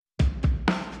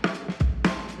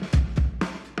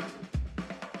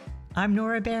I'm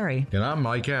Nora Barry. And I'm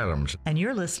Mike Adams. And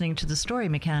you're listening to The Story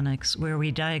Mechanics, where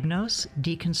we diagnose,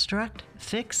 deconstruct,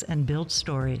 fix, and build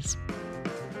stories.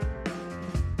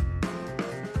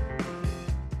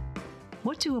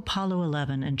 What do Apollo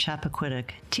 11 and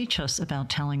Chappaquidick teach us about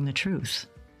telling the truth?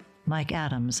 Mike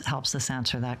Adams helps us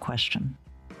answer that question.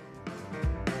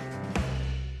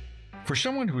 For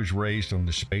someone who was raised on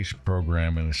the space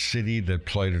program in a city that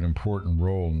played an important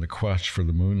role in the quest for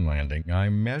the moon landing,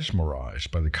 I'm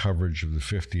mesmerized by the coverage of the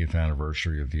 50th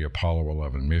anniversary of the Apollo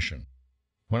 11 mission.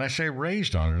 When I say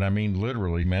raised on it, I mean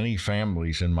literally many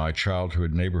families in my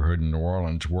childhood neighborhood in New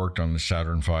Orleans worked on the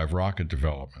Saturn V rocket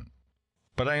development.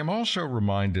 But I am also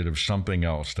reminded of something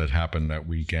else that happened that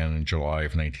weekend in July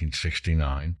of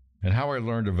 1969, and how I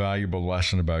learned a valuable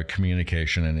lesson about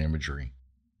communication and imagery.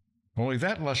 Only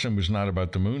that lesson was not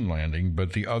about the moon landing,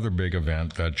 but the other big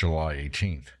event, that July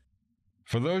 18th.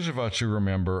 For those of us who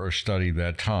remember or study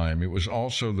that time, it was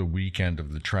also the weekend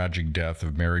of the tragic death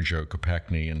of Mary Jo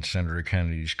Kopechne in Senator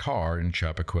Kennedy's car in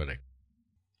Chappaquidick.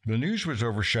 The news was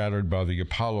overshadowed by the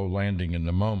Apollo landing in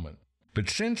the moment, but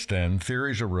since then,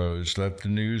 theories arose that the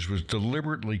news was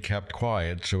deliberately kept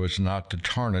quiet so as not to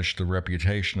tarnish the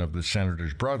reputation of the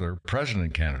senator's brother,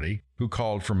 President Kennedy, who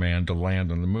called for man to land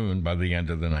on the moon by the end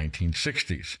of the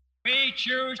 1960s. We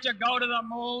choose to go to the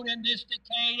moon in this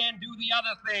decade and do the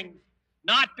other things,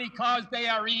 not because they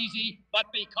are easy, but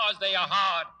because they are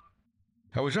hard.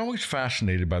 I was always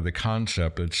fascinated by the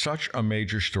concept that such a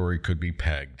major story could be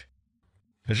pegged.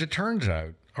 As it turns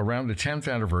out, around the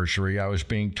 10th anniversary, I was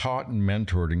being taught and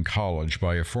mentored in college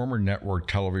by a former network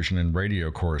television and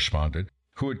radio correspondent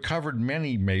who had covered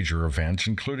many major events,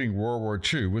 including World War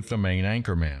II, with the main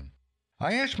anchorman.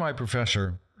 I asked my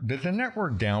professor, did the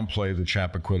network downplay the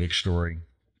Chappaquidick story?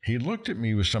 He looked at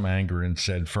me with some anger and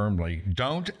said firmly,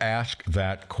 "Don't ask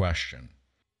that question."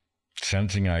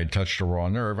 Sensing I had touched a raw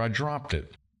nerve, I dropped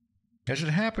it. As it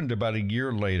happened, about a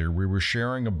year later, we were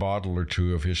sharing a bottle or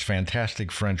two of his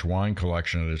fantastic French wine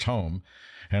collection at his home,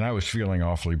 and I was feeling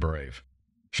awfully brave.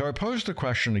 So I posed the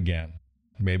question again.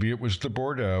 Maybe it was the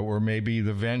Bordeaux or maybe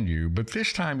the venue, but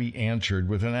this time he answered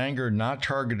with an anger not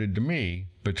targeted to me,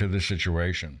 but to the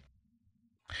situation.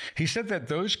 He said that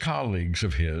those colleagues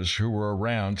of his who were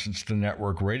around since the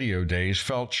network radio days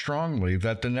felt strongly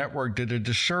that the network did a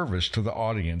disservice to the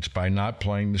audience by not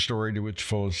playing the story to its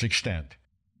fullest extent,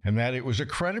 and that it was a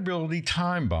credibility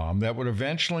time bomb that would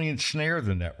eventually ensnare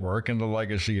the network and the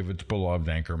legacy of its beloved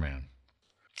anchorman.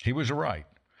 He was right.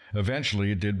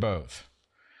 Eventually it did both.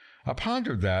 I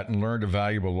pondered that and learned a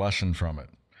valuable lesson from it.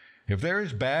 If there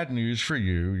is bad news for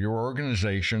you, your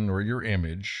organization, or your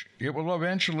image, it will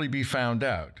eventually be found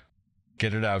out.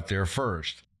 Get it out there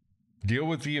first. Deal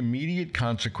with the immediate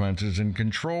consequences and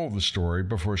control the story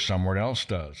before someone else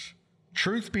does.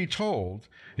 Truth be told,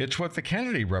 it's what the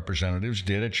Kennedy representatives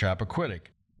did at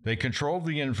Chappaquidick. They controlled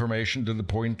the information to the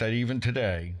point that even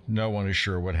today, no one is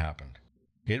sure what happened.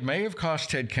 It may have cost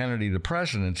Ted Kennedy the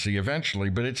presidency eventually,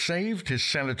 but it saved his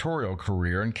senatorial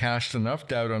career and cast enough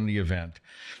doubt on the event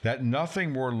that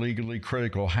nothing more legally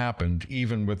critical happened,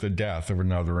 even with the death of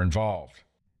another involved.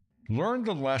 Learn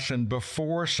the lesson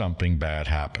before something bad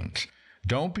happens.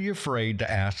 Don't be afraid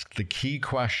to ask the key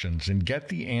questions and get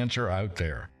the answer out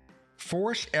there.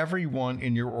 Force everyone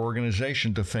in your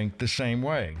organization to think the same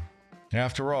way.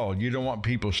 After all, you don't want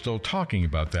people still talking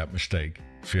about that mistake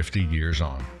 50 years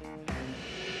on.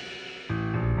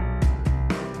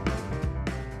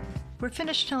 We're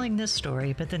finished telling this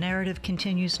story, but the narrative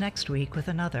continues next week with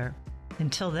another.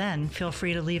 Until then, feel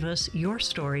free to leave us your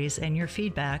stories and your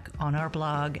feedback on our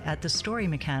blog at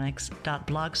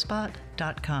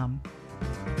thestorymechanics.blogspot.com.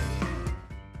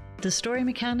 The Story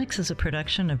Mechanics is a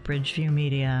production of Bridgeview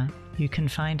Media. You can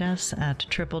find us at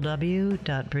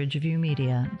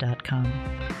www.bridgeviewmedia.com.